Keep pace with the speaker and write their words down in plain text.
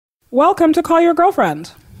Welcome to Call Your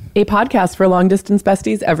Girlfriend, a podcast for long-distance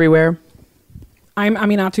besties everywhere. I'm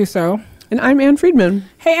Aminatu So. And I'm Ann Friedman.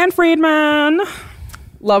 Hey, Ann Friedman.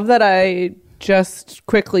 Love that I just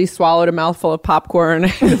quickly swallowed a mouthful of popcorn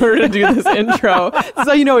in order to do this intro.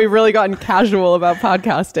 So, we've really gotten casual about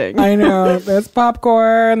podcasting. I know. There's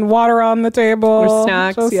popcorn, water on the table. There's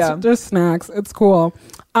snacks, Just snacks. It's cool.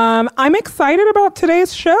 I'm excited about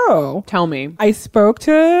today's show. Tell me. I spoke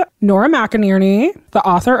to Nora McInerney, the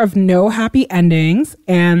author of No Happy Endings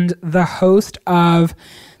and the host of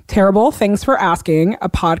Terrible Thanks for Asking, a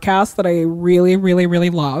podcast that I really, really, really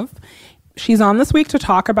love. She's on this week to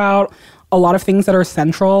talk about a lot of things that are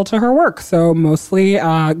central to her work. So mostly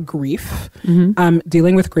grief,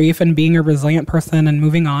 dealing with grief and being a resilient person and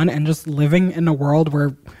moving on and just living in a world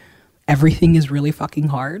where everything is really fucking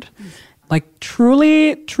hard. Like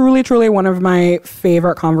truly, truly, truly one of my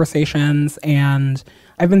favorite conversations. And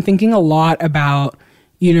I've been thinking a lot about,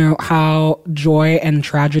 how joy and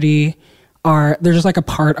tragedy they're just like a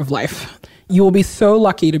part of life. You will be so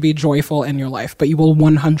lucky to be joyful in your life, but you will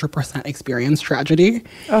 100% experience tragedy.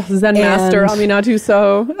 Oh, Zen master, Aminatu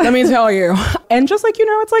So. Let me tell you. And just like,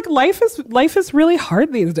 it's like life is really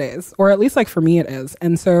hard these days, or at least like for me it is.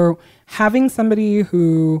 And so having somebody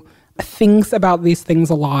who thinks about these things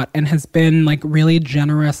a lot and has been like really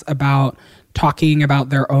generous about talking about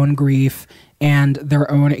their own grief and their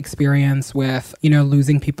own experience with,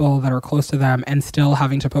 losing people that are close to them and still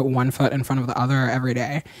having to put one foot in front of the other every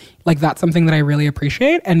day. Like that's something that I really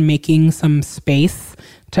appreciate, and making some space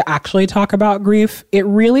to actually talk about grief. It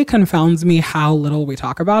really confounds me how little we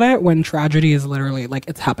talk about it when tragedy is literally like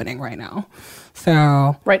it's happening right now.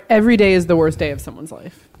 So right, every day is the worst day of someone's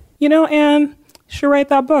life. Anne, should write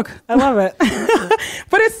that book. I love it.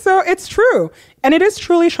 But it's true. And it is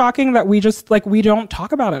truly shocking that we don't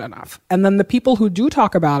talk about it enough. And then the people who do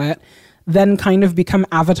talk about it then kind of become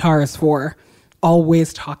avatars for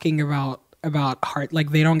always talking about heart.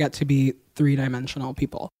 Like they don't get to be three-dimensional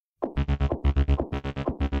people.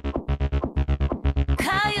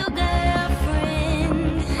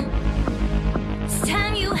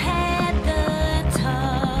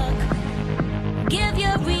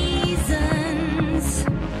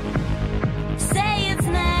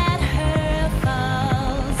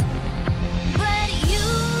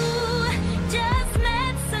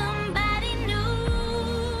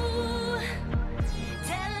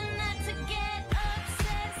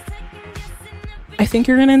 I think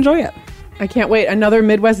you're going to enjoy it. I can't wait. Another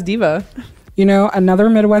Midwest diva. Another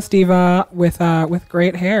Midwest diva with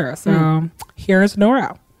great hair. So here's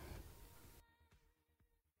Nora.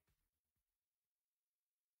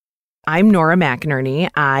 I'm Nora McInerney.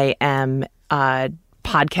 I am a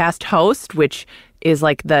podcast host, which is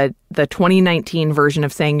like the 2019 version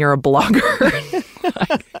of saying you're a blogger.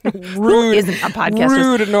 Rude. Isn't a podcast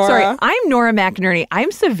Rude, host. Nora. Sorry, I'm Nora McInerney.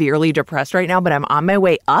 I'm severely depressed right now, but I'm on my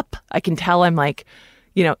way up. I can tell I'm like,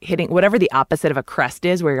 hitting whatever the opposite of a crest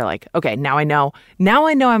is, where you're like, okay, now I know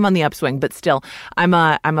I'm on the upswing, but still, I'm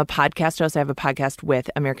a podcast host. I have a podcast with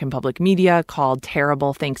American Public Media called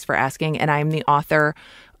Terrible Thanks for Asking, and I'm the author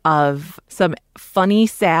of some funny,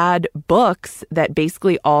 sad books that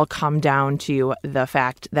basically all come down to the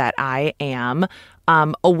fact that I am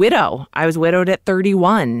a widow. I was widowed at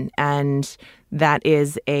 31, and that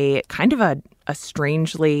is a kind of a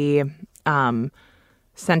strangely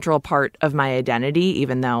central part of my identity,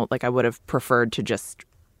 even though like I would have preferred to just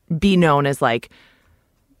be known as like,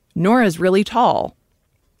 Nora's really tall.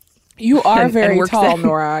 You are very tall,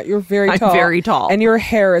 Nora. You're very tall. I'm very tall. And your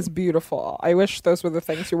hair is beautiful. I wish those were the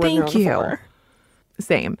things you were known for.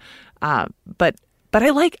 Same. But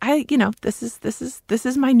this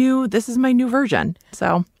is my new version.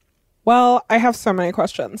 So, well, I have so many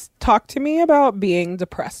questions. Talk to me about being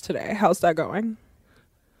depressed today. How's that going?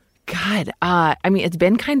 God, it's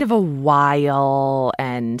been kind of a while,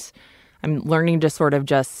 and I'm learning to sort of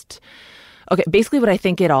basically what I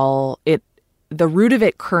think the root of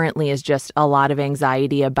it currently is just a lot of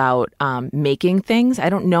anxiety about making things. I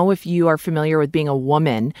don't know if you are familiar with being a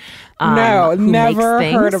woman. No, never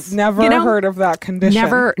heard of that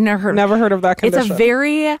condition. Never heard of that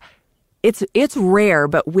condition. It's rare,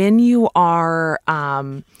 but when you are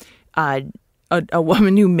a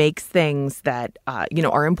woman who makes things that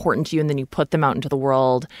are important to you, and then you put them out into the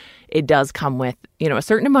world, it does come with a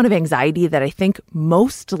certain amount of anxiety that I think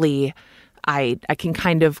mostly I can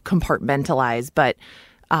kind of compartmentalize, but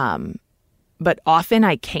often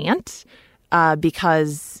I can't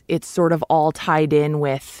because it's sort of all tied in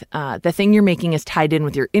with the thing you're making is tied in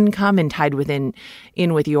with your income and tied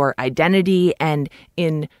in with your identity, and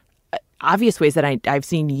obvious ways that I've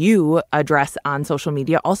seen you address on social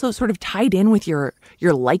media also sort of tied in with your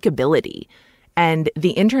likability. And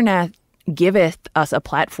the internet giveth us a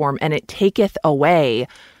platform and it taketh away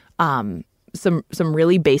some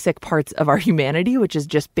really basic parts of our humanity, which is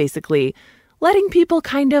just basically letting people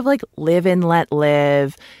kind of like live and let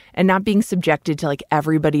live and not being subjected to like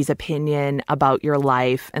everybody's opinion about your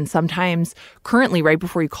life. And sometimes currently, right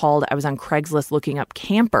before you called, I was on Craigslist looking up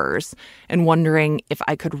campers and wondering if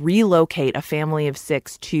I could relocate a family of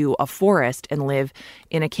 6 to a forest and live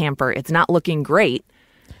in a camper. It's not looking great,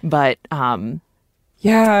 but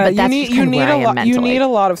yeah, but that's you need a lot. You need a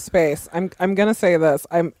lot of space. I'm gonna say this.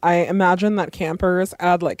 I imagine that campers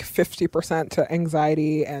add like 50% to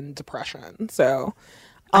anxiety and depression. So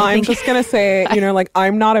I'm just gonna say, like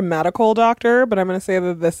I'm not a medical doctor, but I'm gonna say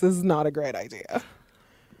that this is not a great idea.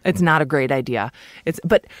 It's not a great idea.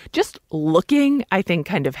 But just looking, I think,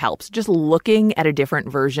 kind of helps. Just looking at a different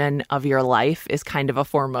version of your life is kind of a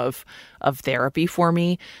form of therapy for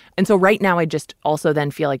me. And so right now I just also then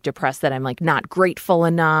feel like depressed that I'm like not grateful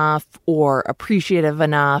enough or appreciative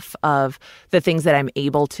enough of the things that I'm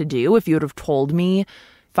able to do. If you would have told me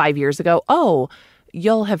 5 years ago, oh,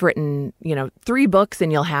 you'll have written, 3 books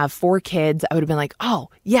and you'll have 4 kids, I would have been like, oh,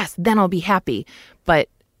 yes, then I'll be happy. But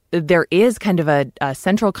there is kind of a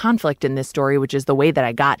central conflict in this story, which is the way that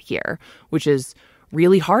I got here, which is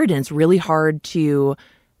really hard. And it's really hard to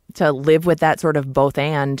live with that sort of both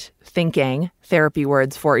and thinking, therapy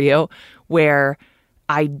words for you, where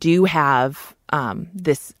I do have I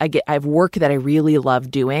have work that I really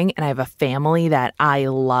love doing, and I have a family that I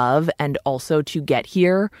love. And also to get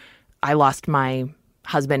here, I lost my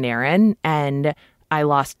husband, Aaron, and I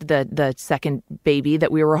lost the second baby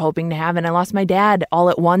that we were hoping to have, and I lost my dad all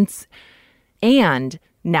at once. And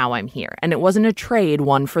now I'm here. And it wasn't a trade,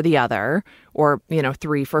 one for the other, or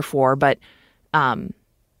 3 for 4, but I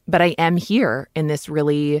am here in this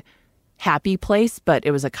really happy place, but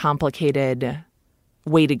it was a complicated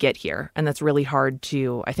way to get here. And that's really hard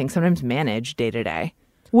to, I think, sometimes manage day to day.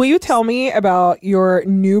 Will you tell me about your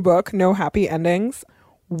new book, No Happy Endings?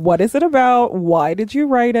 What is it about? Why did you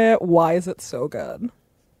write it? Why is it so good?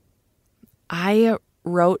 I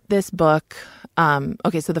wrote this book.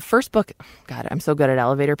 Okay, so the first book, God, I'm so good at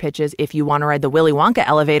elevator pitches. If you want to ride the Willy Wonka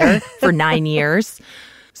elevator for 9 years.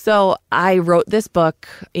 So I wrote this book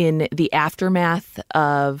in the aftermath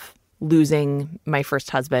of losing my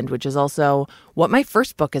first husband, which is also what my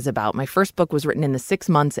first book is about. My first book was written in the 6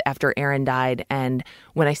 months after Aaron died. And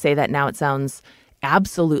when I say that now, it sounds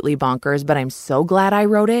absolutely bonkers, but I'm so glad I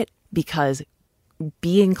wrote it because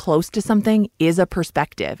being close to something is a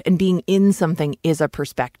perspective and being in something is a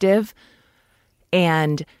perspective.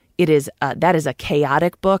 And it is that is a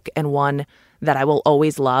chaotic book and one that I will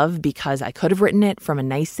always love because I could have written it from a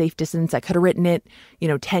nice, safe distance. I could have written it,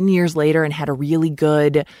 10 years later and had a really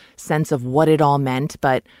good sense of what it all meant,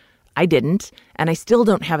 but I didn't. And I still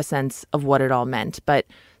don't have a sense of what it all meant. But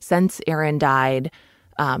since Aaron died,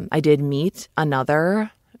 I did meet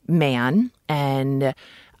another man and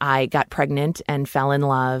I got pregnant and fell in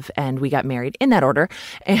love and we got married in that order.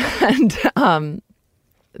 And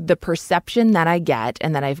the perception that I get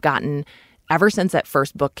and that I've gotten ever since that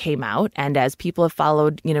first book came out, and as people have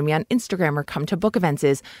followed, me on Instagram or come to book events,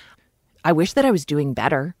 is I wish that I was doing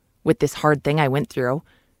better with this hard thing I went through.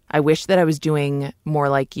 I wish that I was doing more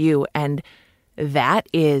like you. And that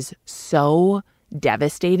is so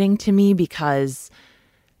devastating to me because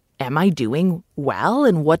am I doing well?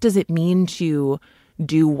 And what does it mean to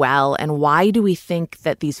do well? And why do we think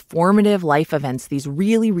that these formative life events, these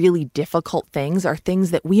really, really difficult things, are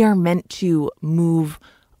things that we are meant to move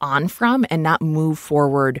on from and not move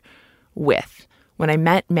forward with? When I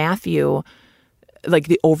met Matthew, like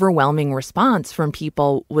the overwhelming response from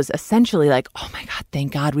people was essentially like, oh my God,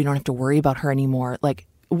 thank God we don't have to worry about her anymore. Like,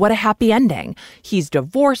 what a happy ending. He's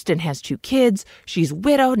divorced and has 2 kids. She's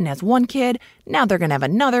widowed and has 1 kid. Now they're going to have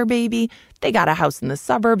another baby. They got a house in the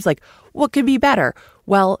suburbs. Like, what could be better?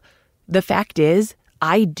 Well, the fact is,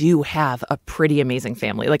 I do have a pretty amazing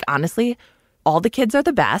family. Like, honestly, all the kids are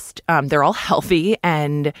the best. They're all healthy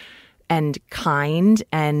and kind.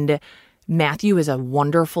 And Matthew is a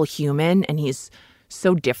wonderful human. And he's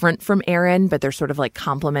so different from Aaron, but they're sort of like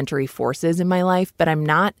complementary forces in my life. But I'm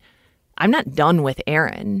not done with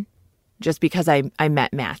Aaron just because I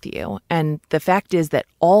met Matthew. And the fact is that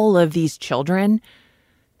all of these children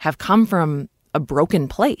have come from a broken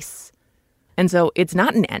place. And so it's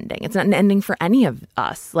not an ending. It's not an ending for any of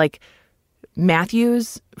us. Like,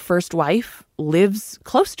 Matthew's first wife lives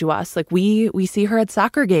close to us. Like, we see her at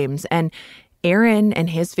soccer games, and Aaron and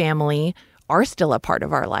his family are still a part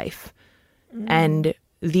of our life. And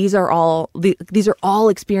these are all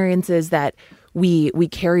experiences that we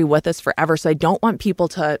carry with us forever. So I don't want people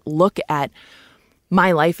to look at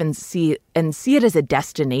my life and see it as a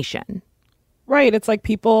destination. Right. It's like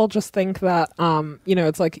people just think that,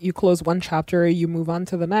 it's like you close one chapter, you move on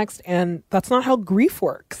to the next. And that's not how grief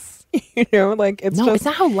works. It's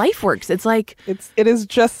not how life works. It's like, it is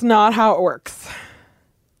just not how it works.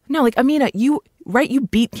 No, like, Amina, you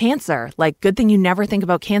beat cancer. Like, good thing you never think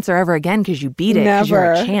about cancer ever again because you beat it. Because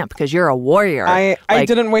you're a champ, because you're a warrior. I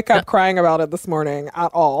didn't wake up crying about it this morning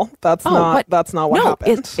at all. That's not what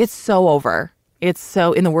happened. It's so over. It's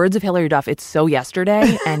so, in the words of Hilary Duff, it's so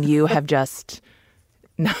yesterday, and you have just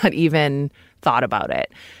not even thought about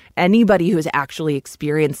it. Anybody who has actually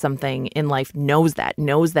experienced something in life knows that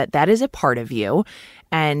that is a part of you,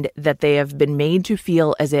 and that they have been made to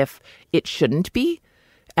feel as if it shouldn't be,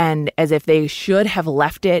 and as if they should have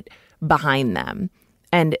left it behind them.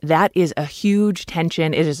 And that is a huge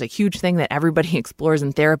tension. It is a huge thing that everybody explores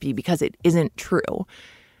in therapy because it isn't true.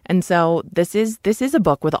 And so this is a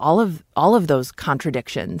book with all of those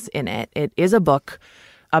contradictions in it. It is a book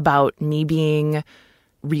about me being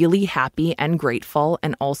really happy and grateful,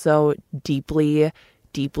 and also deeply,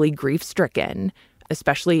 deeply grief-stricken,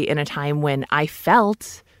 especially in a time when I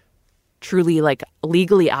felt truly like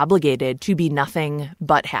legally obligated to be nothing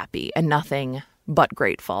but happy and nothing but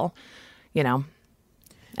grateful. You know,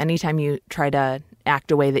 anytime you try to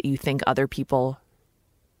act a way that you think other people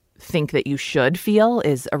think that you should feel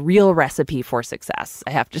is a real recipe for success.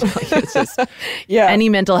 I have to tell you, it's just any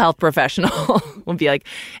mental health professional will be like,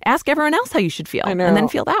 ask everyone else how you should feel and then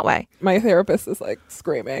feel that way. My therapist is like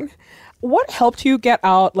screaming. What helped you get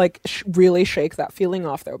out, like really shake that feeling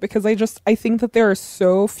off though? Because I think that there are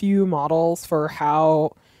so few models for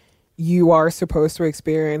how you are supposed to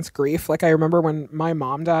experience grief. Like I remember when my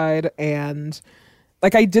mom died, and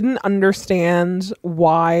like I didn't understand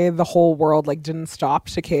why the whole world like didn't stop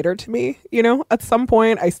to cater to me. You know, at some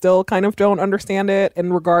point I still kind of don't understand it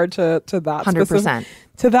in regard to that 100%.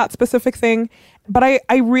 To that specific thing. But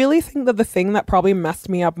I really think that the thing that probably messed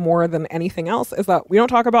me up more than anything else is that we don't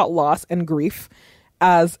talk about loss and grief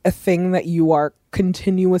as a thing that you are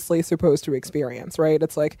continuously supposed to experience, right?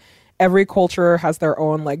 It's like every culture has their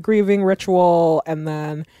own like grieving ritual, and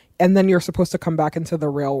then you're supposed to come back into the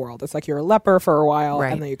real world. It's like you're a leper for a while,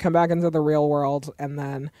 right, and then you come back into the real world, and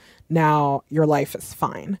then now your life is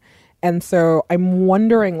fine. And so I'm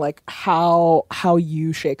wondering like how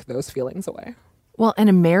you shake those feelings away. Well, an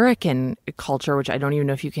American culture, which I don't even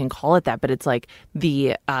know if you can call it that, but it's like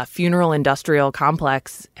the funeral industrial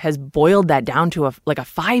complex has boiled that down to a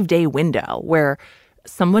 5-day window where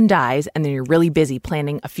someone dies and then you're really busy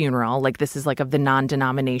planning a funeral. Like this is like of the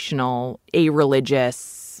non-denominational,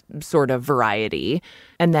 a-religious sort of variety.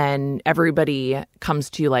 And then everybody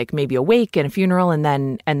comes to like maybe a wake and a funeral, and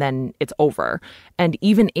then it's over. And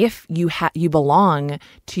even if you belong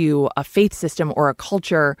to a faith system or a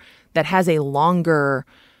culture that has a longer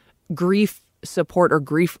grief support or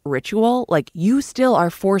grief ritual, like you still are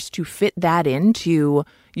forced to fit that into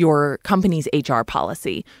your company's HR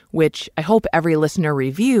policy, which I hope every listener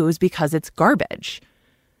reviews because it's garbage.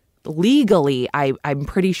 Legally, I'm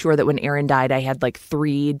pretty sure that when Aaron died, I had like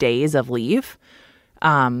 3 days of leave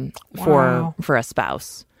for a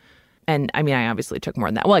spouse. And I mean, I obviously took more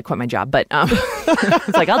than that. Well, I quit my job, but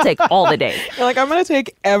it's like, I'll take all the days. You're like, I'm going to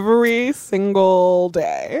take every single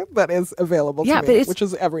day that is available to me, which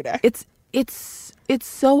is every day. It's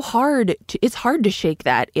so hard. It's hard to shake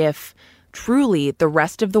that if truly the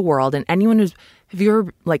rest of the world and anyone who's, have you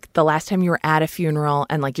ever, like the last time you were at a funeral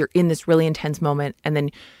and like you're in this really intense moment and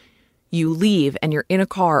then you leave and you're in a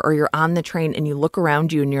car or you're on the train and you look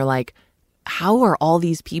around you and you're like, how are all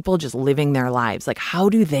these people just living their lives? Like, how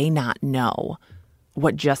do they not know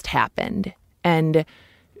what just happened? And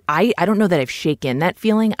I don't know that I've shaken that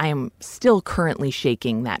feeling. I am still currently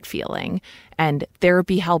shaking that feeling. And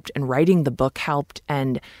therapy helped, and writing the book helped.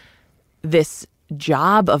 And this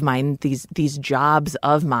job of mine, these jobs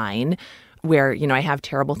of mine, where, you know, I have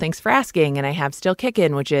Terrible Thanks for Asking, and I have Still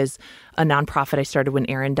Kickin', which is a nonprofit I started when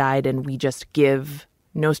Aaron died, and we just give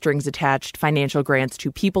no strings attached financial grants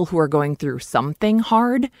to people who are going through something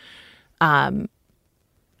hard.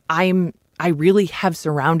 I really have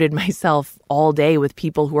surrounded myself all day with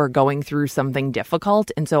people who are going through something difficult.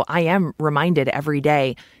 And so I am reminded every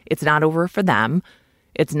day, it's not over for them.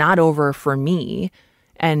 It's not over for me.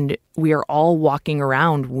 And we are all walking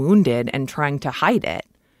around wounded and trying to hide it.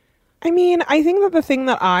 I mean, I think that the thing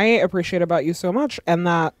that I appreciate about you so much, and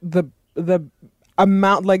that the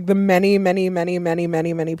amount, like the many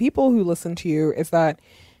people who listen to you, is that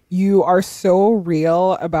you are so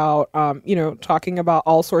real about, talking about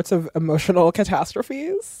all sorts of emotional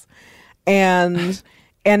catastrophes and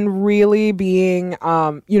really being,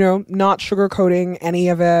 not sugarcoating any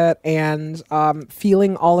of it and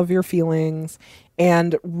feeling all of your feelings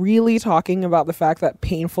and really talking about the fact that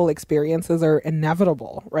painful experiences are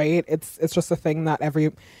inevitable, right? It's just a thing that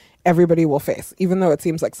everybody will face, even though it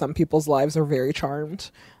seems like some people's lives are very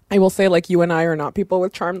charmed. I will say, like, you and I are not people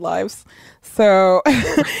with charmed lives. So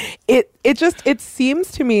it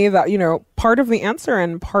seems to me that, part of the answer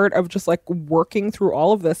and part of just like working through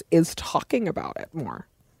all of this is talking about it more.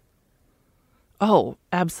 Oh,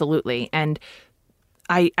 absolutely. And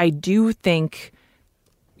I do think,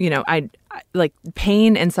 I like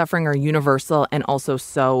pain and suffering are universal and also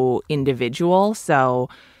so individual. So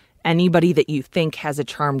anybody that you think has a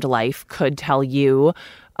charmed life could tell you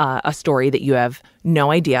a story that you have no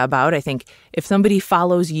idea about. I think if somebody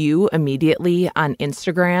follows you immediately on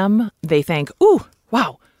Instagram, they think, ooh,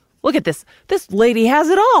 wow, look at this. This lady has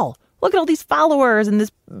it all. Look at all these followers and this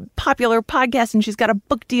popular podcast, and she's got a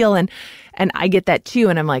book deal. And I get that too.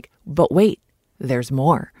 And I'm like, but wait, there's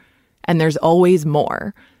more. And there's always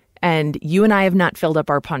more. And you and I have not filled up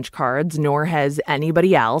our punch cards, nor has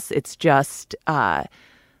anybody else. It's just,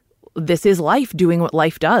 this is life doing what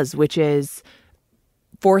life does, which is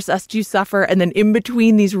force us to suffer. And then in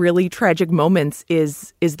between these really tragic moments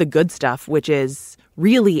is the good stuff, which is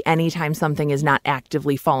really anytime something is not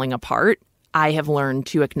actively falling apart, I have learned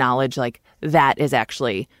to acknowledge like that is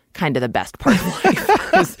actually kind of the best part of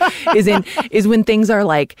life is when things are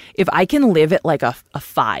like, if I can live at like a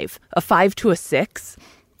 5 to a 6,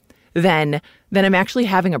 then I'm actually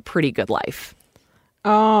having a pretty good life.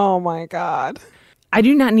 Oh my God. I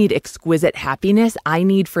do not need exquisite happiness. I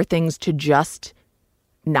need for things to just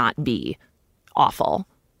not be awful.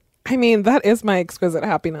 I mean, that is my exquisite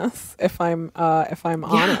happiness, if I'm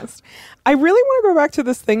honest. I really want to go back to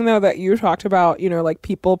this thing, though, that you talked about, like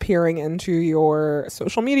people peering into your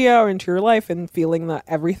social media or into your life and feeling that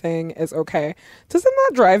everything is okay. Doesn't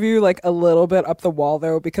that drive you like a little bit up the wall,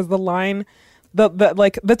 though? Because the line,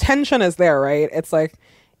 the tension is there, right? It's like,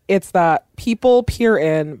 it's that people peer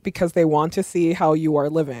in because they want to see how you are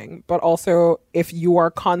living. But also, if you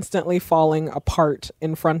are constantly falling apart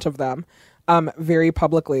in front of them, very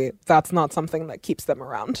publicly, that's not something that keeps them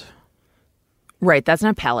around. Right. That's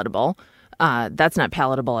not palatable. That's not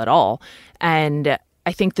palatable at all. And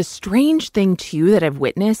I think the strange thing, too, that I've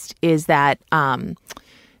witnessed is that I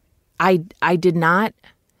did not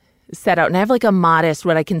set out, and I have like a modest,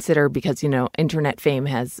 what I consider, because, internet fame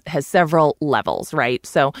has several levels, right?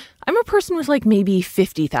 So I'm a person with like maybe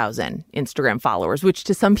 50,000 Instagram followers, which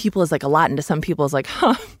to some people is like a lot. And to some people is like,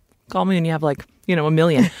 call me when you have like, 1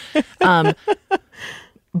 million.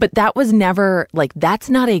 But that was never like, that's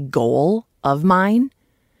not a goal of mine.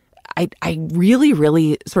 I really,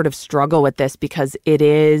 really sort of struggle with this because it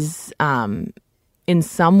is, in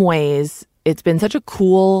some ways, it's been such a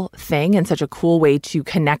cool thing and such a cool way to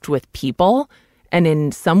connect with people. And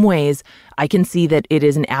in some ways, I can see that it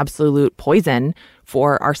is an absolute poison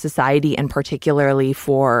for our society and particularly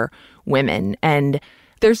for women. And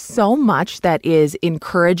there's so much that is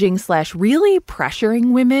encouraging / really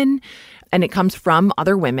pressuring women. And it comes from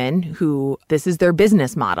other women who, this is their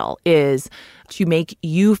business model, is to make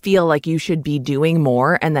you feel like you should be doing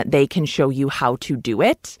more and that they can show you how to do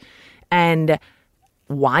it. And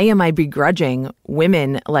why am I begrudging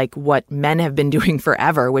women like what men have been doing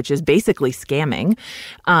forever, which is basically scamming?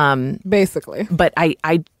 Basically. But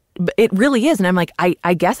it really is. And I'm like,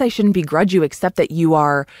 I guess I shouldn't begrudge you, except that you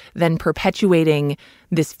are then perpetuating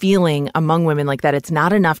this feeling among women like that it's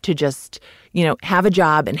not enough to just, have a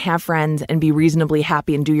job and have friends and be reasonably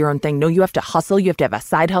happy and do your own thing. No, you have to hustle. You have to have a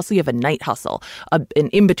side hustle. You have a night hustle, an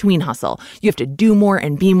in-between hustle. You have to do more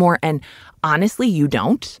and be more. And honestly, you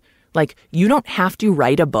don't. Like, you don't have to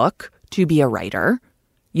write a book to be a writer.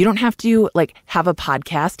 You don't have to have a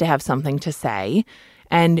podcast to have something to say.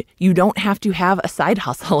 And you don't have to have a side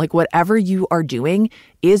hustle. Like, whatever you are doing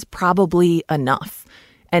is probably enough.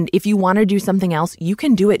 And if you want to do something else, you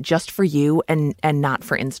can do it just for you and not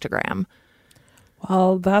for Instagram.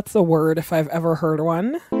 Well, that's a word if I've ever heard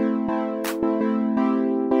one.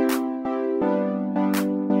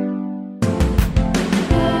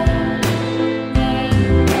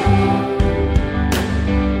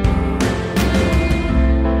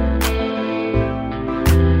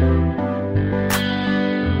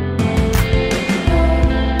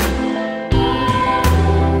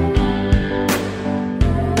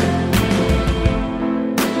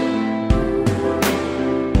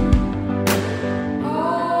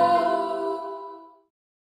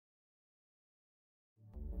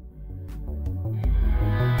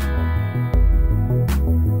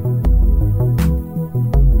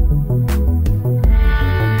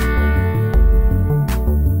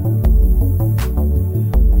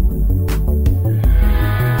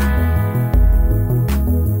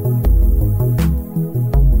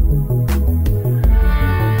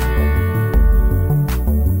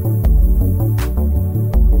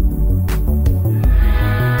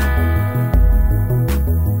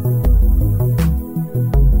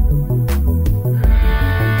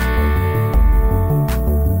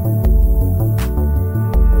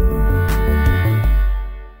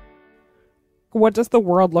 what does the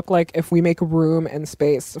world look like if we make room and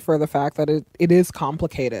space for the fact that it is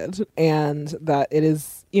complicated and that it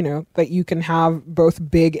is, you know, that you can have both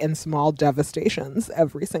big and small devastations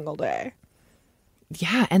every single day.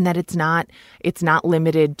 Yeah, and that it's not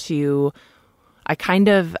limited to I kind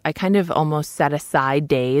of almost set aside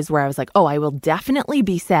days where I was like, oh, I will definitely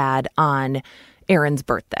be sad on Aaron's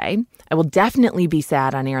birthday. I will definitely be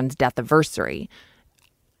sad on Aaron's death anniversary.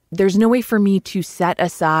 There's no way for me to set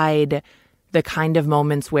aside the kind of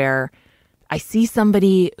moments where I see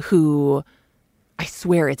somebody who I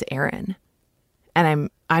swear it's Aaron. And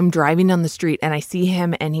I'm driving down the street and I see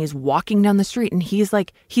him and he's walking down the street and he's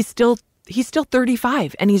still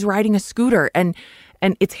 35 and he's riding a scooter and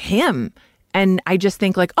it's him. And I just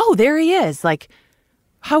think like, oh, there he is. Like,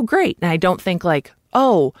 how great. And I don't think like,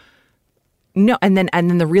 oh, no. And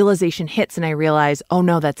then the realization hits and I realize, oh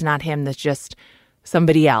no, that's not him. That's just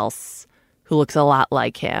somebody else who looks a lot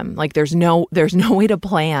like him. Like there's no way to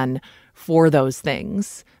plan for those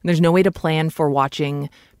things. And there's no way to plan for watching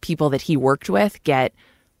people that he worked with get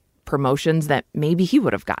promotions that maybe he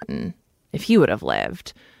would have gotten if he would have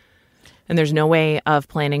lived. And there's no way of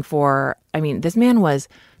planning for, I mean, this man was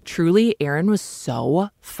truly, Aaron was so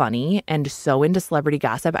funny and so into celebrity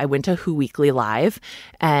gossip. I went to Who Weekly Live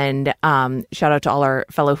and shout out to all our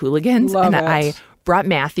fellow hooligans. Love and it. I brought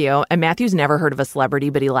Matthew, and Matthew's never heard of a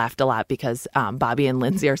celebrity, but he laughed a lot because Bobby and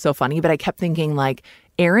Lindsay are so funny. But I kept thinking like,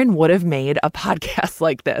 Aaron would have made a podcast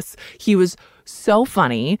like this. He was so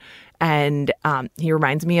funny. And he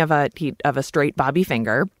reminds me of a straight Bobby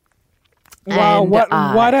Finger. Wow, And,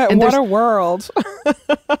 what a world.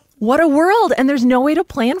 What a world. And there's no way to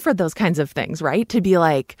plan for those kinds of things, right? To be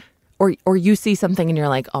like, or you see something and you're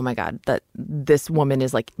like, oh my God, that this woman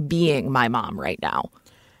is like being my mom right now.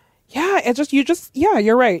 Yeah,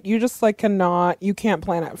 you're right. You just like you can't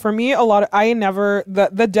plan it. For me,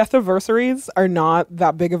 the death anniversaries are not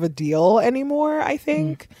that big of a deal anymore, I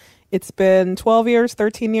think. It's been 12 years,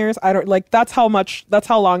 13 years. I don't like, that's how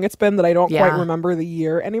long it's been that I don't quite remember the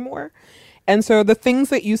year anymore. And so the things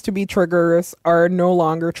that used to be triggers are no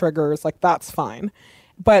longer triggers. Like, that's fine.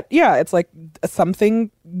 But yeah, it's like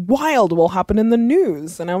something wild will happen in the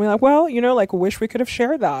news. And I'll be like, well, you know, like, wish we could have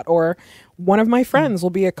shared that. Or one of my friends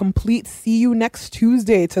will be a complete see you next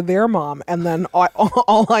Tuesday to their mom. And then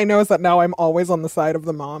all I know is that now I'm always on the side of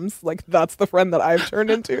the moms. Like, that's the friend that I've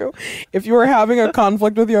turned into. If you are having a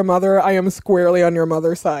conflict with your mother, I am squarely on your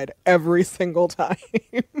mother's side every single time.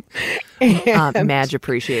 Madge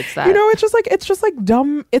appreciates that. You know, it's just like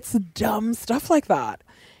dumb stuff like that.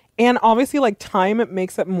 And obviously, like, time, it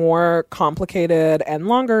makes it more complicated and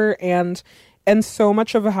longer, and so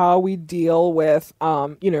much of how we deal with,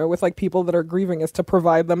 with like people that are grieving is to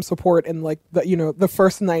provide them support in like the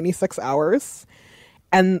first 96 hours.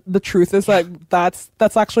 And the truth is that that's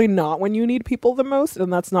actually not when you need people the most,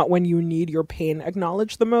 and that's not when you need your pain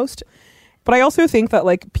acknowledged the most. But I also think that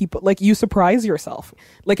like people, like, you surprise yourself.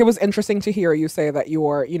 Like, it was interesting to hear you say that you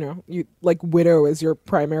like widow is your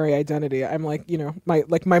primary identity. I'm like,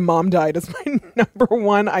 my mom died is my number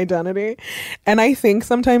one identity. And I think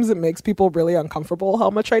sometimes it makes people really uncomfortable how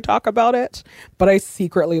much I talk about it. But I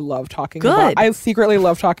secretly love talking about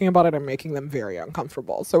it and making them very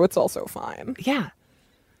uncomfortable. So it's also fine. Yeah.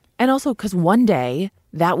 And also because one day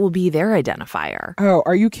that will be their identifier. Oh,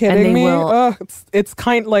 are you kidding me? It's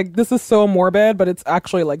kind like, this is so morbid, but it's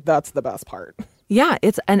actually like, that's the best part. Yeah,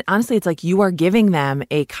 and honestly, it's like you are giving them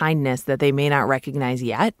a kindness that they may not recognize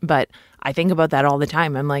yet. But I think about that all the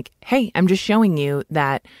time. I'm like, hey, I'm just showing you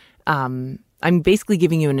that I'm basically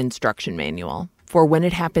giving you an instruction manual for when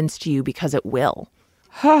it happens to you, because it will.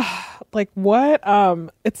 Like, what?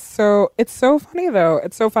 It's so funny though.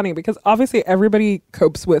 It's so funny because obviously everybody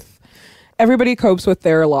copes with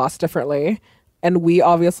their loss differently, and we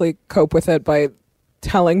obviously cope with it by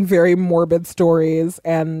telling very morbid stories,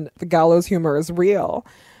 and the gallows humor is real.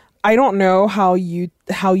 I don't know how you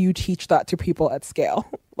teach that to people at scale.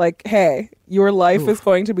 Like, hey, your life is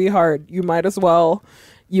going to be hard. You might as well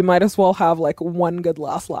have like one good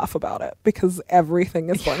last laugh about it, because everything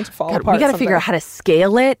is going to fall apart. We got to figure out how to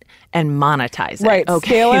scale it and monetize it. Right. Okay.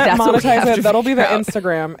 Scale it, monetize it. That'll be the out.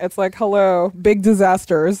 Instagram. It's like, hello, big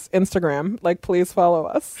disasters, Instagram. Like, please follow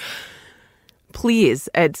us. Please.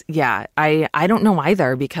 I don't know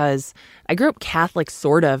either, because I grew up Catholic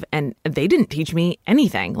sort of, and they didn't teach me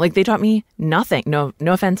anything. Like, they taught me nothing. No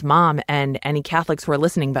offense, Mom, and any Catholics who are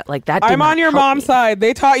listening, but like that did I'm on your mom's side.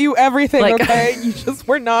 They taught you everything, like, okay? You just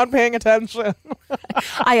were not paying attention.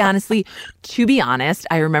 I honestly, to be honest,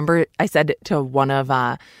 I remember I said to one of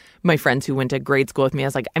my friends who went to grade school with me, I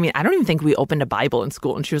was like, I mean, I don't even think we opened a Bible in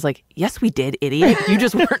school. And she was like, yes, we did, idiot. You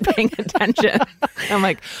just weren't paying attention. I'm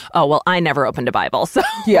like, oh, well, I never opened a Bible. So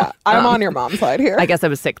Yeah, I'm on your mom's side here. I guess I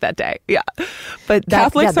was sick that day. Yeah. But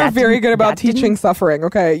Catholics are very good about teaching suffering.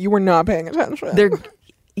 Okay, you were not paying attention.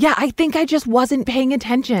 Yeah, I think I just wasn't paying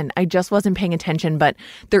attention. But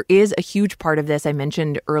there is a huge part of this. I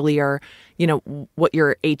mentioned earlier, what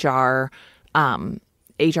your HR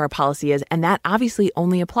policy is. And that obviously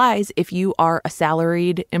only applies if you are a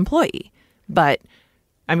salaried employee. But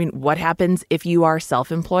I mean, what happens if you are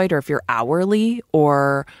self-employed or if you're hourly?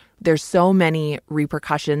 Or there's so many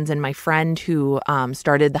repercussions. And my friend who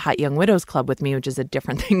started the Hot Young Widows Club with me, which is a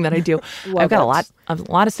different thing that I do, I've got a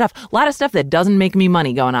lot of stuff that doesn't make me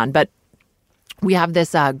money going on. But we have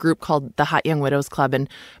this group called the Hot Young Widows Club, and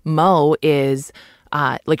Mo is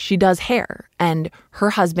she does hair, and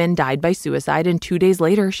her husband died by suicide. And 2 days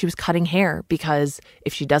later, she was cutting hair because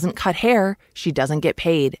if she doesn't cut hair, she doesn't get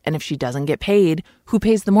paid. And if she doesn't get paid, who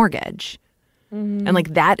pays the mortgage? Mm-hmm. And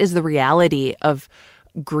that is the reality of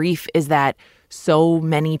grief, is that so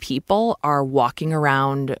many people are walking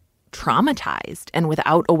around traumatized and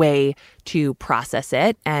without a way to process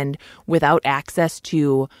it and without access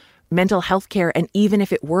to mental health care. And even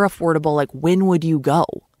if it were affordable, when would you go?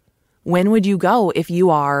 When would you go if you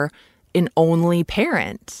are an only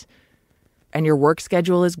parent and your work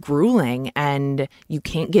schedule is grueling and you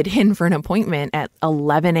can't get in for an appointment at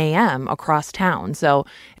 11 a.m. across town? So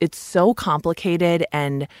it's so complicated.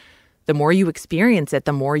 And the more you experience it,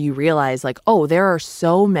 the more you realize there are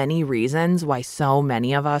so many reasons why so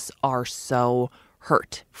many of us are so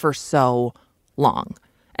hurt for so long.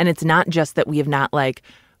 And it's not just that we have not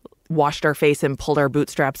washed our face and pulled our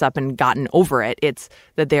bootstraps up and gotten over it. It's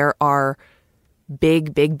that there are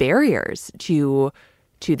big, big barriers to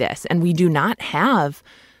this. And we do not have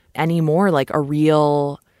anymore a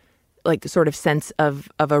real sort of sense of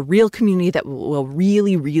a real community that will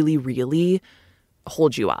really, really, really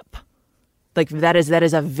hold you up. That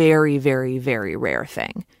is a very, very, very rare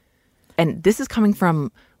thing. And this is coming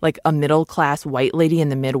from a middle-class white lady in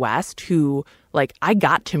the Midwest who I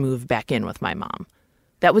got to move back in with my mom.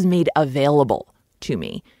 That was made available to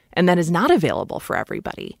me. And that is not available for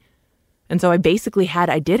everybody. And so I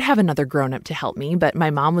did have another grown-up to help me, but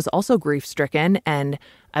my mom was also grief-stricken, and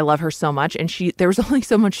I love her so much. And there was only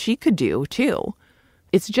so much she could do too.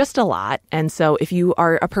 It's just a lot. And so if you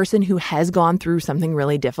are a person who has gone through something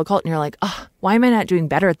really difficult and you're like, oh, why am I not doing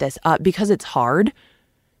better at this? Because it's hard.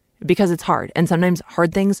 Because it's hard. And sometimes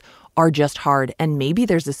hard things are just hard. And maybe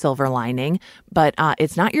there's a silver lining, but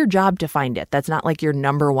it's not your job to find it. That's not your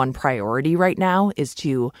number one priority right now, is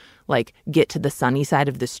to get to the sunny side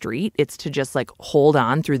of the street. It's to just hold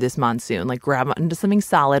on through this monsoon, grab onto something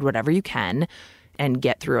solid, whatever you can, and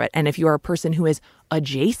get through it. And if you are a person who is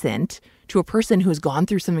adjacent to a person who has gone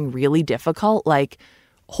through something really difficult,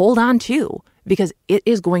 hold on too, because it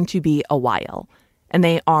is going to be a while and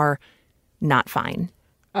they are not fine.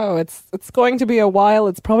 Oh, it's going to be a while.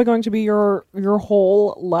 It's probably going to be your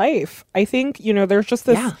whole life. I think, there's just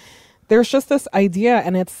this idea,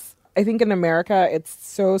 and I think in America, it's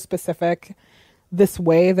so specific, this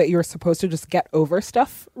way that you're supposed to just get over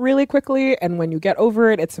stuff really quickly. And when you get over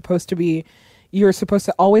it, you're supposed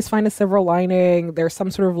to always find a silver lining. There's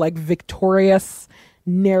some sort of victorious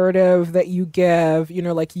narrative that you give,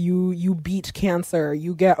 you beat cancer,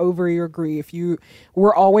 you get over your grief.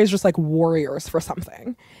 We're always just warriors for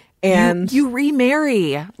something. And you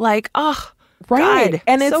remarry, right. God,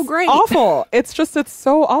 and it's so great. Awful. It's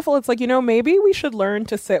so awful. It's maybe we should learn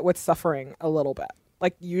to sit with suffering a little bit.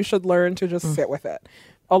 You should learn to just sit with it.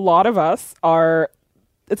 A lot of us are,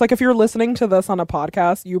 it's if you're listening to this on a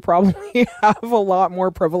podcast, you probably have a lot more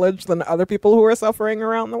privilege than other people who are suffering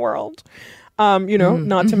around the world.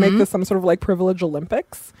 Not to make this some sort of privilege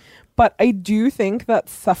Olympics, but I do think that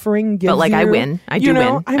suffering gives you... But I win. I do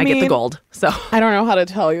win. I get the gold. So I don't know how to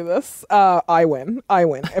tell you this. I win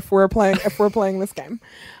if we're playing this game.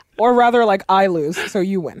 Or rather I lose, so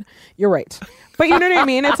you win. You're right. But you know what I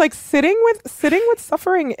mean? It's sitting with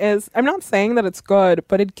suffering is, I'm not saying that it's good,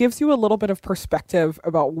 but it gives you a little bit of perspective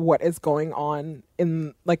about what is going on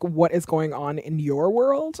in your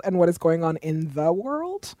world and what is going on in the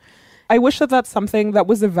world. I wish that that's something that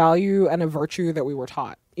was a value and a virtue that we were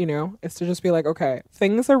taught, is to just be okay,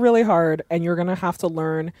 things are really hard and you're going to have to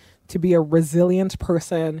learn to be a resilient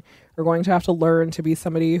person. You're going to have to learn to be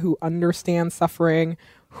somebody who understands suffering,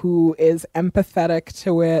 who is empathetic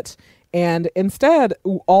to it. And instead,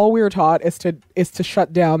 all we're taught is to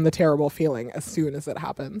shut down the terrible feeling as soon as it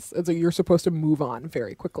happens. You're supposed to move on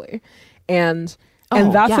very quickly. And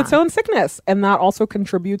And that's yeah. its own sickness. And that also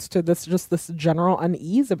contributes to this general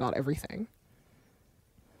unease about everything.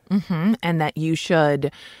 And that you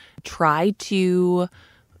should try to...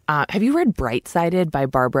 have you read Bright-Sided by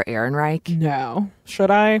Barbara Ehrenreich? No.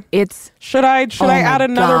 Should I? Should I Oh my add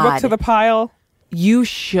another book God. to the pile? You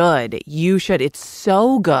should. It's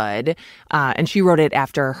so good. And she wrote it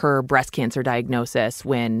after her breast cancer diagnosis,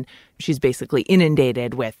 when she's basically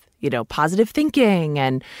inundated with, positive thinking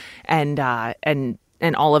and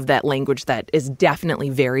all of that language that is definitely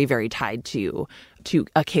very, very tied to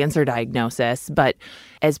a cancer diagnosis. But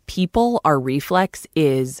as people, our reflex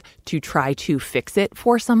is to try to fix it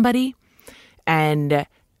for somebody. And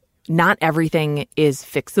not everything is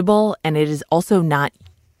fixable. And it is also not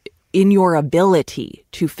in your ability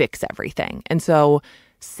to fix everything. And so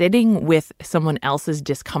sitting with someone else's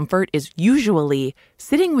discomfort is usually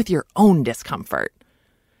sitting with your own discomfort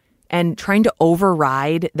and trying to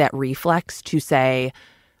override that reflex to say,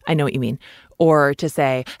 I know what you mean, or to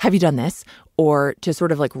say, have you done this? Or to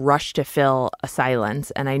sort of like rush to fill a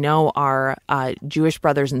silence. And I know our Jewish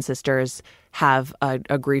brothers and sisters have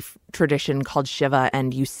a grief tradition called Shiva,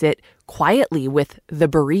 and you sit quietly with the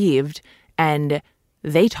bereaved and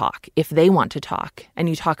they talk if they want to talk, and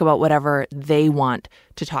you talk about whatever they want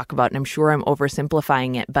to talk about. And I'm sure I'm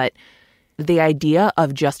oversimplifying it, but the idea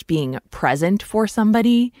of just being present for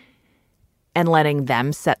somebody and letting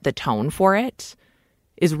them set the tone for it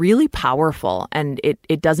is really powerful. And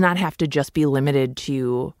it does not have to just be limited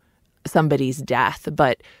to somebody's death,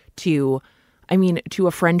 but to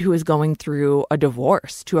a friend who is going through a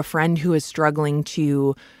divorce, to a friend who is struggling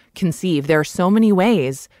to conceive. There are so many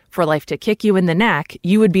ways for life to kick you in the neck.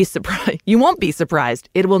 You would be surprised. You won't be surprised.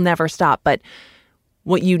 It will never stop. But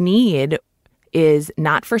what you need is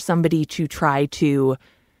not for somebody to try to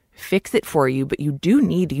fix it for you, but you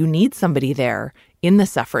need somebody there in the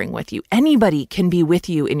suffering with you. Anybody can be with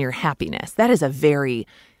you in your happiness. That is a very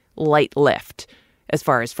light lift as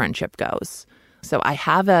far as friendship goes. So I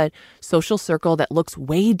have a social circle that looks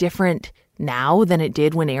way different now than it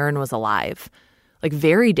did when Aaron was alive. Like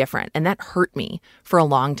very different. And that hurt me for a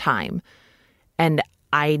long time. And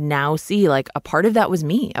I now see like a part of that was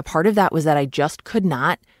me. A part of that was that I just could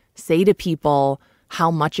not say to people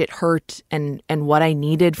how much it hurt and what I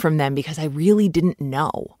needed from them, because I really didn't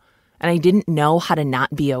know. And I didn't know how to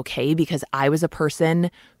not be okay, because I was a person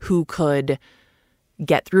who could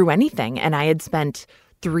get through anything. And I had spent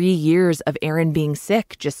 3 years of Aaron being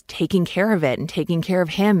sick, just taking care of it and taking care of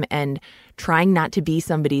him and trying not to be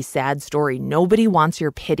somebody's sad story. Nobody wants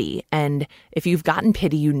your pity. And if you've gotten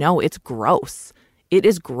pity, you know it's gross. It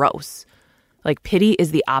is gross. Like pity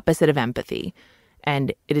is the opposite of empathy.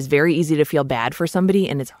 And it is very easy to feel bad for somebody,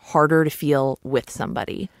 and it's harder to feel with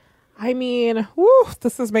somebody. I mean,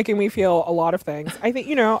 this is making me feel a lot of things. I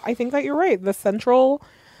think that you're right. The central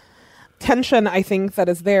tension, I think, that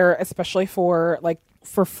is there, especially for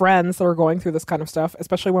friends that are going through this kind of stuff,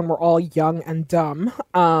 especially when we're all young and dumb,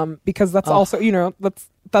 because that's also,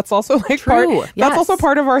 that's also like True. That's also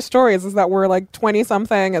part of our stories, is that we're like 20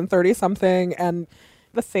 something and 30 something. And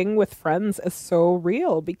the thing with friends is so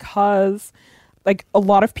real, because like a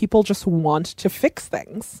lot of people just want to fix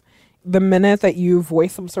things. The minute that you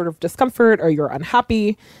voice some sort of discomfort or you're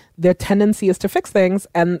unhappy, their tendency is to fix things.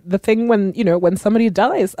 And the thing when somebody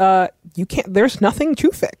dies, there's nothing to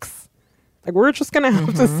fix. Like, we're just going to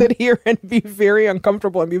have to sit here and be very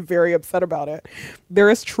uncomfortable and be very upset about it. There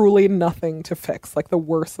is truly nothing to fix. Like, the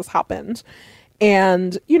worst has happened.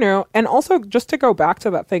 And, and also just to go back to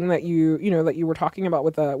that thing that you were talking about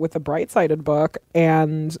with the Bright-Sided book,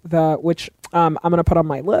 and which I'm going to put on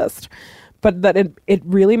my list, but that it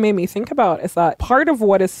really made me think about, is that part of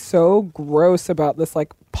what is so gross about this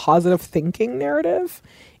like positive thinking narrative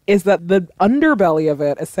is that the underbelly of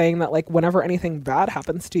it is saying that like whenever anything bad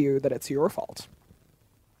happens to you, that it's your fault.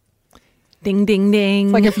 Ding, ding, ding.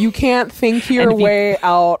 It's like, if you can't think your way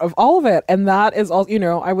out of all of it, and that is all,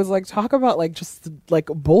 I was like, talk about like just like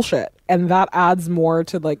bullshit. And that adds more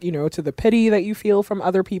to like, to the pity that you feel from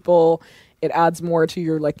other people. It adds more to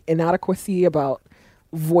your like inadequacy about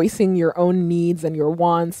voicing your own needs and your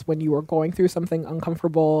wants when you are going through something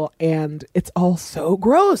uncomfortable. And it's all so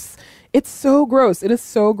gross. It's so gross. It is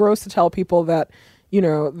so gross to tell people that,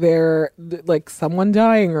 they're like someone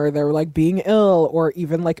dying, or they're like being ill, or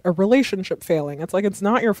even like a relationship failing. It's like, it's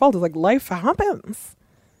not your fault. It's like, life happens.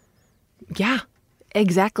 Yeah,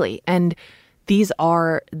 exactly. And these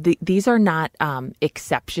are not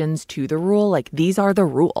exceptions to the rule. Like, these are the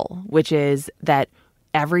rule, which is that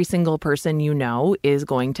every single person you know is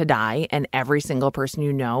going to die, and every single person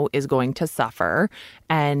you know is going to suffer,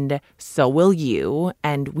 and so will you.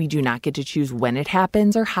 And we do not get to choose when it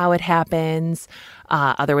happens or how it happens.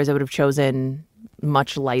 Otherwise, I would have chosen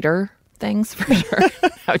much lighter things for sure.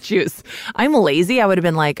 I would choose. I'm lazy. I would have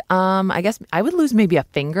been like, I guess I would lose maybe a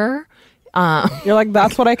finger. You're like,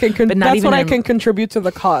 that's what I can can contribute to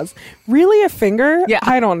the cause. Really, a finger? Yeah.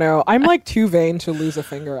 I don't know. I'm like too vain to lose a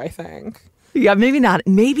finger, I think. Yeah, maybe not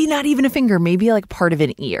even a finger, maybe like part of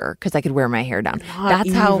an ear, because I could wear my hair down. Not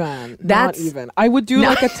even. I would do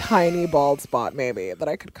like a tiny bald spot maybe that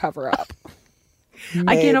I could cover up.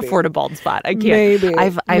 I can't afford a bald spot. I can't. Maybe.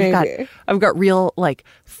 I've got real like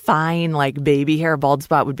fine like baby hair. Bald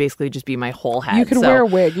spot would basically just be my whole head. You can wear a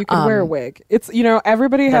wig. Wear a wig. It's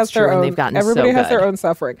everybody has their own. Everybody has their own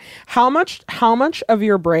suffering. How much of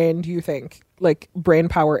your brain do you think like brain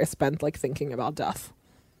power is spent like thinking about death?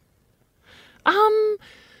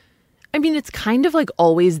 I mean, it's kind of like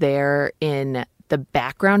always there in the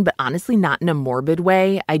background, but honestly not in a morbid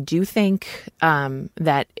way. I do think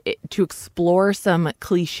that to explore some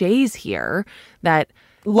cliches here, that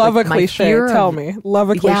love a cliche. Tell me, love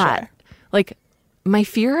a cliche. Yeah, like my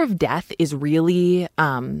fear of death is really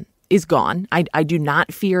is gone. I do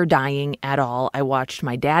not fear dying at all. I watched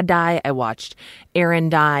my dad die. I watched Aaron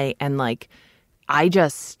die, and like I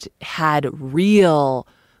just had real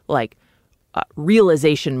like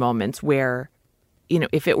realization moments where,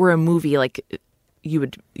 if it were a movie, like you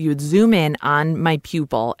would zoom in on my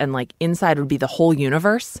pupil and like inside would be the whole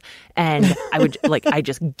universe, and I would like I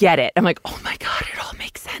just get it. I'm like, oh my God, it all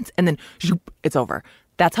makes sense, and then zoop, it's over.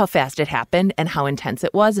 That's how fast it happened and how intense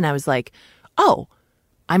it was. And I was like, oh,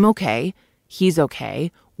 I'm okay. He's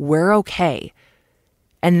okay. We're okay.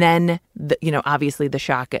 And then obviously the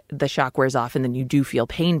shock wears off, and then you do feel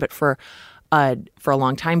pain, but for a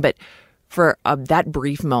long time. But for that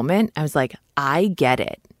brief moment, I was like, I get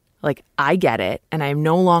it. Like, I get it. And I'm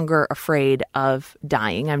no longer afraid of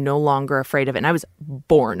dying. I'm no longer afraid of it. And I was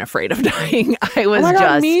born afraid of dying. I was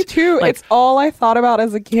God, me too. Like, it's all I thought about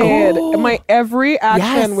as a kid. Oh, and my every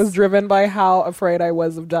action was driven by how afraid I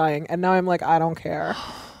was of dying. And now I'm like, I don't care.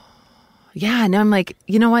 Yeah, and I'm like,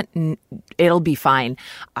 you know what? It'll be fine.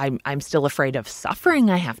 I'm still afraid of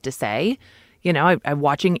suffering, I have to say. I'm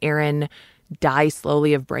watching Aaron die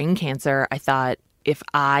slowly of brain cancer. I thought, if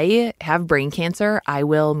I have brain cancer, I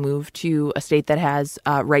will move to a state that has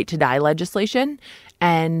right to die legislation,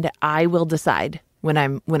 and I will decide when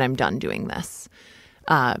I'm done doing this,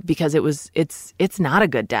 because it's not a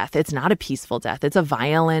good death. It's not a peaceful death. It's a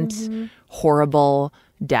violent, horrible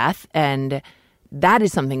death, and that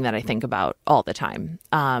is something that I think about all the time.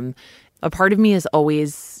 A part of me is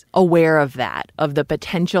always aware of that, of the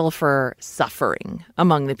potential for suffering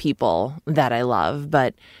among the people that I love,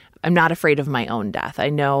 but I'm not afraid of my own death. I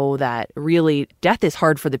know that really death is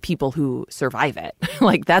hard for the people who survive it.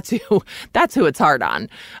 Like that's who it's hard on.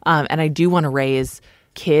 And I do want to raise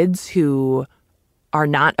kids who are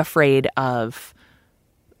not afraid of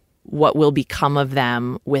what will become of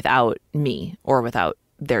them without me or without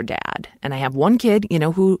their dad. And I have one kid,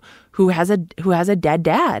 who has a dead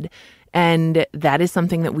dad. And that is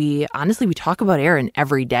something that we talk about Aaron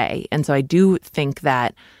every day. And so I do think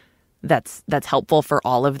that that's helpful for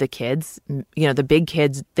all of the kids. The big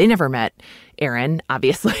kids, they never met Aaron,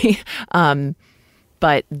 obviously.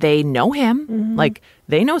 But they know him. Mm-hmm. Like,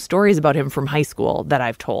 they know stories about him from high school that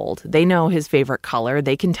I've told. They know his favorite color.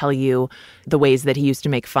 They can tell you the ways that he used to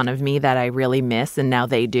make fun of me that I really miss, and now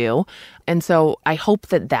they do. And so I hope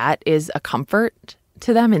that is a comfort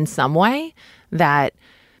to them in some way, that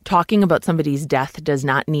talking about somebody's death does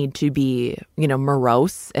not need to be,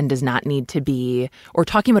 morose, and does not need to be, or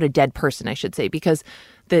talking about a dead person, I should say, because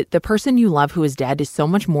the person you love who is dead is so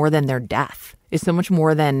much more than their death, is so much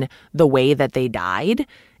more than the way that they died.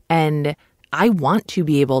 And I want to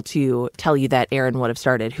be able to tell you that Aaron would have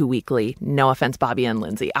started Who Weekly. No offense, Bobby and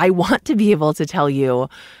Lindsay. I want to be able to tell you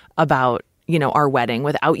about, our wedding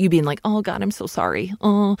without you being like, oh God, I'm so sorry.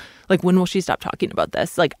 Oh, like, when will she stop talking about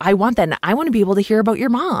this? Like, I want that. And I want to be able to hear about your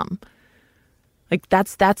mom. Like,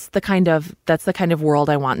 that's the kind of world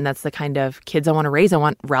I want. And that's the kind of kids I want to raise. I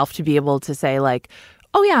want Ralph to be able to say like,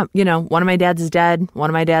 oh yeah, one of my dads is dead. One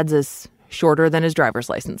of my dads is shorter than his driver's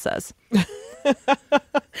license says.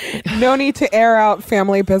 No need to air out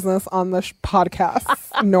family business on the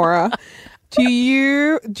podcast, Nora. Do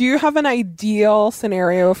you have an ideal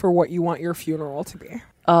scenario for what you want your funeral to be?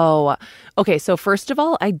 Oh, okay. So first of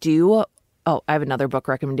all, I do Oh, I have another book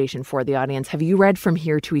recommendation for the audience. Have you read From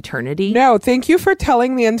Here to Eternity? No, thank you for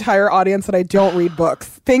telling the entire audience that I don't read books.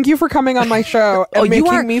 Thank you for coming on my show and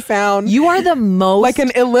making me sound you are the most like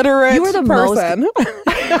an illiterate person.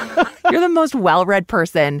 You're the most well-read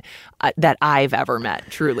person that I've ever met,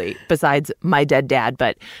 truly, besides my dead dad.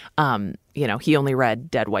 But, he only read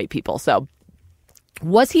dead white people. So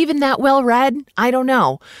was he even that well read? I don't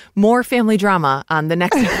know. More family drama on the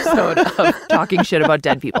next episode of Talking Shit About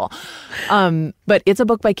Dead People. But it's a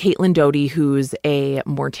book by Caitlin Doughty, who's a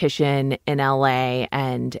mortician in LA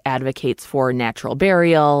and advocates for natural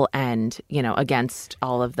burial and, against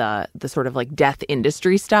all of the sort of like death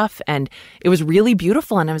industry stuff. And it was really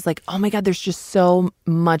beautiful. And I was like, oh my God, there's just so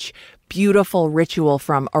much beautiful ritual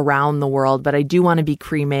from around the world, but I do want to be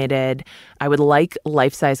cremated. I would like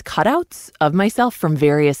life-size cutouts of myself from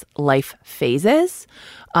various life phases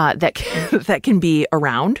that can be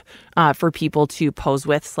around for people to pose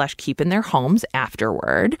with / keep in their homes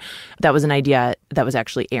afterward. That was an idea that was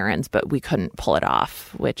actually Aaron's, but we couldn't pull it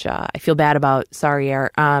off, which I feel bad about. Sorry,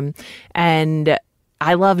 Aaron. And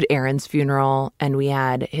I loved Aaron's funeral, and we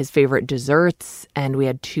had his favorite desserts, and we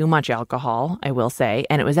had too much alcohol, I will say.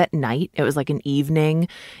 And it was at night. It was like an evening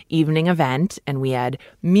event, and we had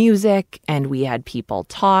music, and we had people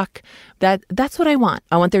talk. That's what I want.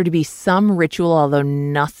 I want there to be some ritual, although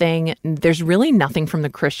there's really nothing from the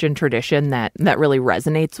Christian tradition that really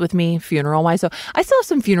resonates with me funeral-wise. So I still have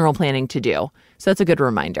some funeral planning to do. So that's a good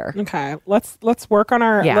reminder. Okay, let's work on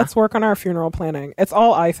our funeral planning. It's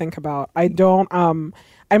all I think about. I don't. I'm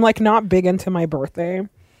like not big into my birthday,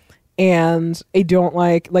 and I don't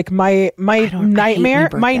like my nightmare.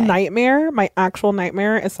 My actual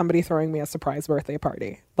nightmare is somebody throwing me a surprise birthday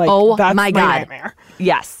party. Like, that's my God. Nightmare.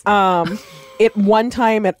 Yes. One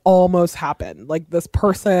time it almost happened. Like, this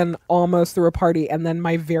person almost threw a party, and then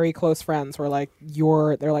my very close friends were like,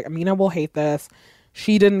 they're like, Amina will hate this.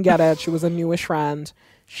 She didn't get it. She was a newish friend.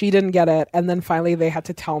 She didn't get it. And then finally they had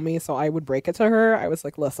to tell me so I would break it to her. I was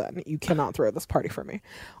like, listen, you cannot throw this party for me.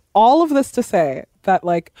 All of this to say that,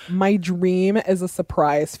 like, my dream is a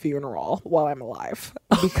surprise funeral while I'm alive,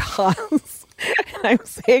 because and I'm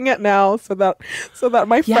saying it now so that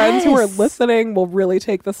my friends who are listening will really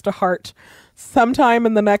take this to heart. Sometime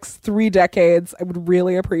in the next 3 decades, I would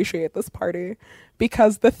really appreciate this party.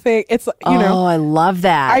 Because I love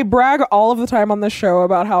that. I brag all of the time on this show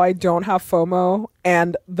about how I don't have FOMO.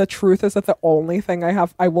 And the truth is that the only thing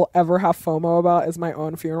I will ever have FOMO about is my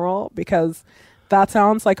own funeral, because that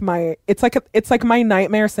sounds like it's like my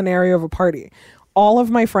nightmare scenario of a party. All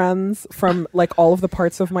of my friends from like all of the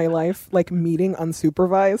parts of my life, like meeting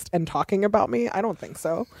unsupervised and talking about me. I don't think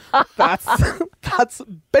so. That's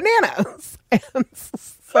bananas. And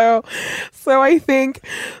so I think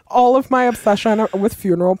all of my obsession with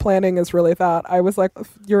funeral planning is really that. I was like, if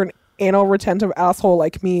you're an anal retentive asshole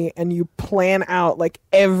like me and you plan out like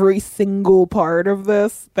every single part of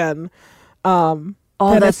this, then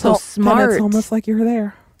that's so smart. Then it's almost like you're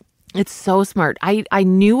there. It's so smart. I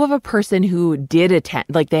knew of a person who did attend,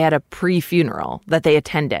 like they had a pre-funeral that they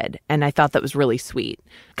attended, and I thought that was really sweet.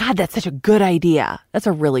 God, that's such a good idea. That's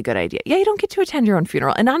a really good idea. Yeah, you don't get to attend your own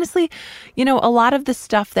funeral. And honestly, a lot of the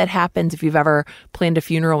stuff that happens, if you've ever planned a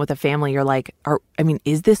funeral with a family, you're like,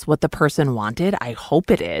 is this what the person wanted? I hope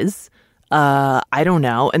it is. I don't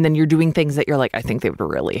know. And then you're doing things that you're like, I think they would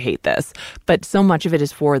really hate this. But so much of it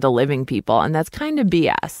is for the living people, and that's kind of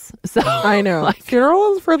BS. So I know.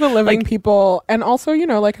 Funeral is for the living people. And also,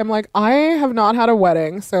 I'm like, I have not had a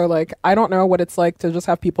wedding. So like, I don't know what it's like to just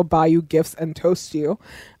have people buy you gifts and toast you.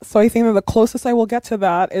 So I think that the closest I will get to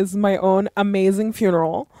that is my own amazing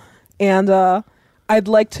funeral. And I'd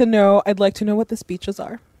like to know what the speeches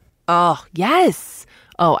are. Oh, yes.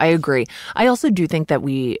 Oh, I agree. I also do think that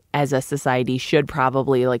we as a society should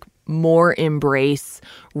probably like more embrace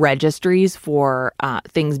registries for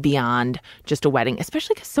things beyond just a wedding,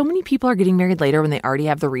 especially because so many people are getting married later when they already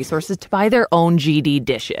have the resources to buy their own GD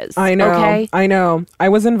dishes. I know. Okay? I know. I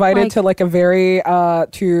was invited to like a very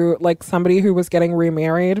to like somebody who was getting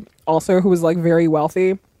remarried, also who was like very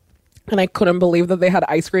wealthy. And I couldn't believe that they had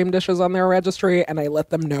ice cream dishes on their registry, and I let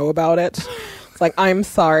them know about it. It's like, I'm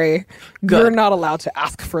sorry. Good. You're not allowed to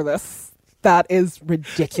ask for this. That is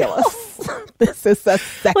ridiculous. This is a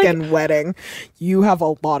second wedding. You have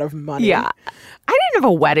a lot of money. Yeah. I didn't have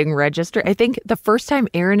a wedding register. I think the first time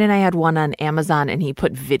Aaron and I had one on Amazon, and he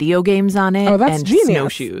put video games on it. Oh, that's and genius.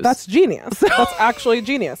 Snowshoes. That's genius. That's actually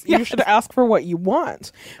genius. Yes. You should ask for what you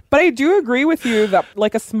want. But I do agree with you that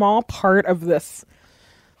like a small part of this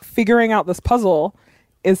figuring out this puzzle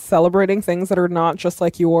is celebrating things that are not just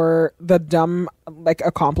like the dumb like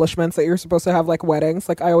accomplishments that you're supposed to have, like weddings.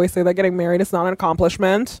 Like I always say that getting married is not an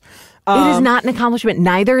accomplishment. It is not an accomplishment.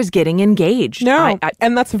 Neither is getting engaged. No,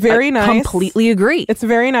 and that's very I nice. Completely agree. It's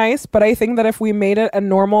very nice, but I think that if we made it a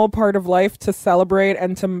normal part of life to celebrate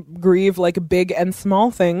and to grieve like big and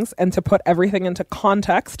small things and to put everything into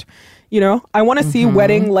context, you know, I want to see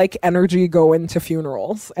wedding like energy go into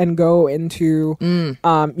funerals and go into,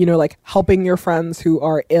 you know, like helping your friends who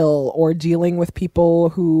are ill or dealing with people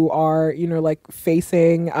who are, you know, like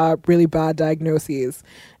facing really bad diagnoses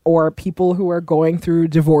or people who are going through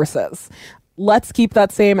divorces. Let's keep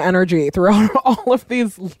that same energy throughout all of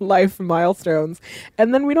these life milestones.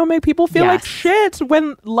 And then we don't make people feel like shit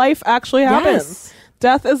when life actually happens. Yes.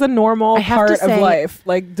 Death is a normal part of say- life.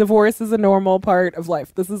 Like divorce is a normal part of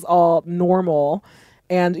life. This is all normal.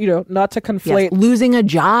 And, you know, not to conflate. Yes, losing a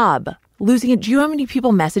job. Do you know how many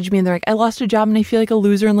people message me and they're like, I lost a job and I feel like a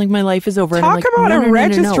loser and like my life is over. Talk and I'm like, about no, a no, no, no,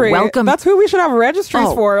 registry. no. Welcome. That's who we should have registries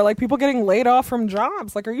Oh. for. Like people getting laid off from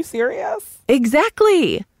jobs. Like, are you serious?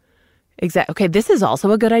 Exactly. Okay, this is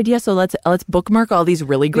also a good idea. So let's bookmark all these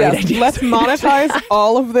really great Yes, ideas. let's monetize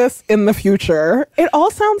all of this in the future. It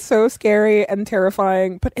all sounds so scary and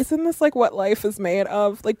terrifying, but isn't this like what life is made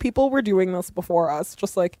of? Like people were doing this before us,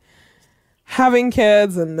 just like having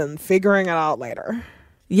kids and then figuring it out later.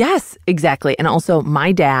 Yes, exactly. And also,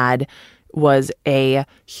 my dad was a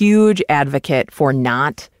huge advocate for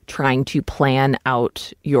not trying to plan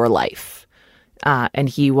out your life. And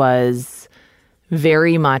he was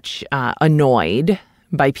very much annoyed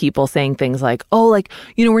by people saying things like, oh, like,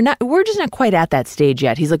 you know, we're just not quite at that stage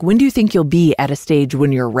yet. He's like, when do you think you'll be at a stage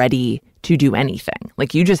when you're ready to do anything?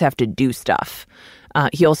 Like, you just have to do stuff.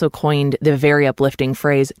 He also coined the very uplifting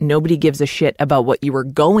phrase, nobody gives a shit about what you were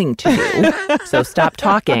going to do. So stop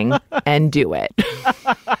talking and do it.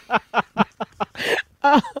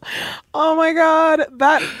 Oh my God,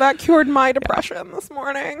 that cured my depression this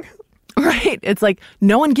morning. Right. It's like,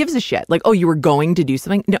 no one gives a shit. Like, oh, you were going to do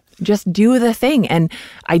something? No, just do the thing. And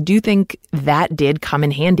I do think that did come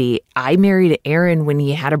in handy. I married Aaron when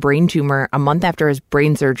he had a brain tumor. A month after his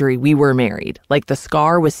brain surgery, we were married. Like, the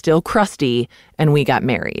scar was still crusty and we got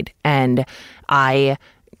married. And I,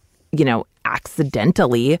 you know,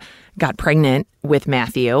 accidentally got pregnant with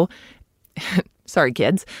Matthew. Sorry,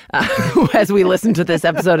 kids, as we listen to this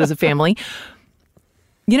episode as a family.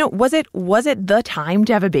 You know, was it the time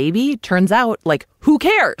to have a baby? Turns out, like, who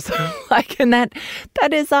cares? Like, and that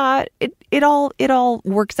is it all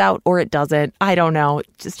works out or it doesn't. I don't know.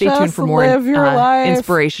 Just stay tuned for more live your life.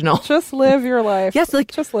 Inspirational. Just live your life. Yes,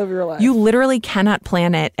 like, just live your life. You literally cannot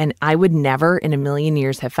plan it. And I would never in a million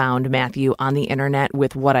years have found Matthew on the internet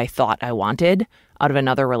with what I thought I wanted out of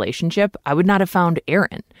another relationship. I would not have found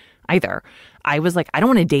Aaron either. I was like, I don't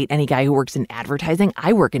want to date any guy who works in advertising.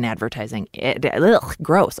 I work in advertising.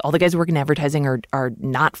 Gross. All the guys who work in advertising are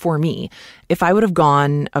not for me. If I would have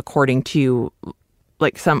gone according to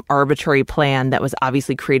like some arbitrary plan that was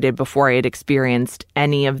obviously created before I had experienced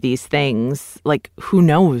any of these things, like who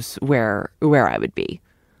knows where I would be.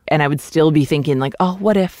 And I would still be thinking like, oh,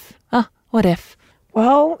 what if? What if?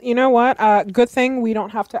 Well, you know what? Good thing we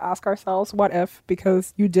don't have to ask ourselves what if,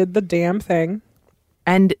 because you did the damn thing.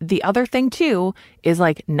 And the other thing, too, is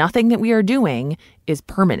like nothing that we are doing is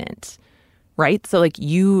permanent, right? So like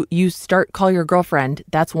you call your girlfriend.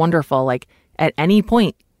 That's wonderful. Like at any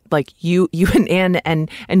point, like you and Anne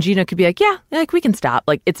and Gina could be like, yeah, like we can stop.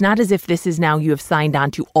 Like it's not as if this is now you have signed on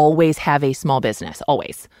to always have a small business,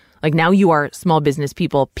 always. Like now you are small business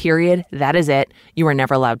people, period. That is it. You are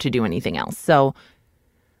never allowed to do anything else. So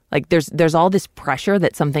like there's all this pressure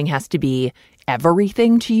that something has to be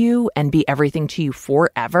everything to you and be everything to you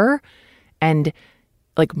forever. And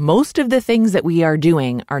like most of the things that we are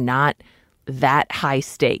doing are not that high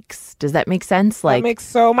stakes. Does that make sense? Like that makes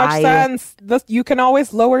so much sense. You can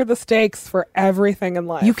always lower the stakes for everything in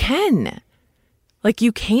life. You can. Like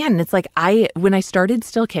you can. It's like when I started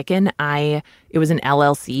Still Kickin', it was an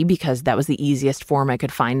LLC because that was the easiest form I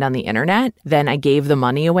could find on the internet. Then I gave the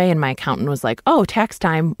money away and my accountant was like, oh, tax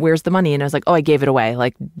time, where's the money? And I was like, oh, I gave it away.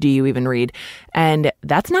 Like, do you even read? And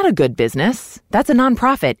that's not a good business. That's a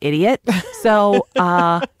nonprofit, idiot. So,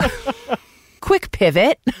 quick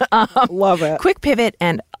pivot. Love it. Quick pivot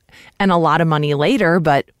and a lot of money later,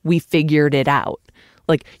 but we figured it out.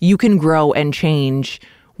 Like you can grow and change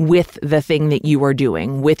with the thing that you are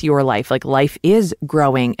doing, with your life. Like life is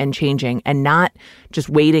growing and changing and not just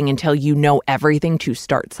waiting until you know everything to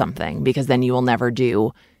start something, because then you will never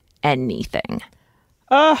do anything.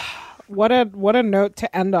 What a note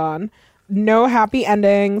to end on. No Happy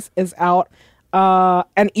Endings is out.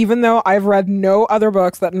 And even though I've read no other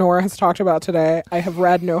books that Nora has talked about today, I have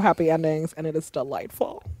read No Happy Endings and it is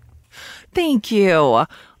delightful. Thank you.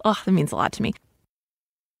 Oh, that means a lot to me.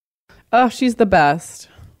 Oh, she's the best.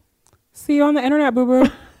 See you on the internet,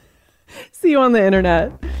 boo-boo. See you on the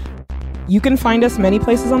internet. You can find us many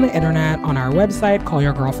places on the internet, on our website,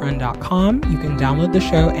 callyourgirlfriend.com. You can download the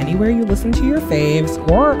show anywhere you listen to your faves,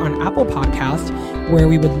 or on Apple Podcasts, where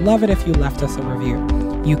we would love it if you left us a review.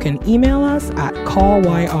 You can email us at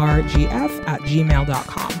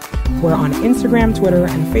callyrgf@gmail.com. We're on Instagram, Twitter,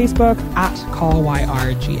 and Facebook at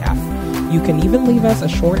callyrgf. You can even leave us a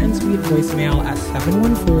short and sweet voicemail at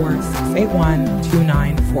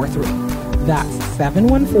 714-681-2943. That's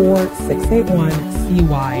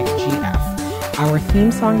 714-681-CYGF. Our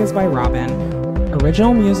theme song is by Robin.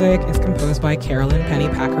 Original music is composed by Carolyn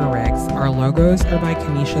Pennypacker Riggs. Our logos are by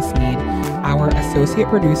Kanisha Sneed. Our associate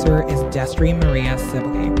producer is Destry Maria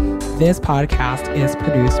Sibley. This podcast is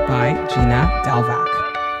produced by Gina Delvac.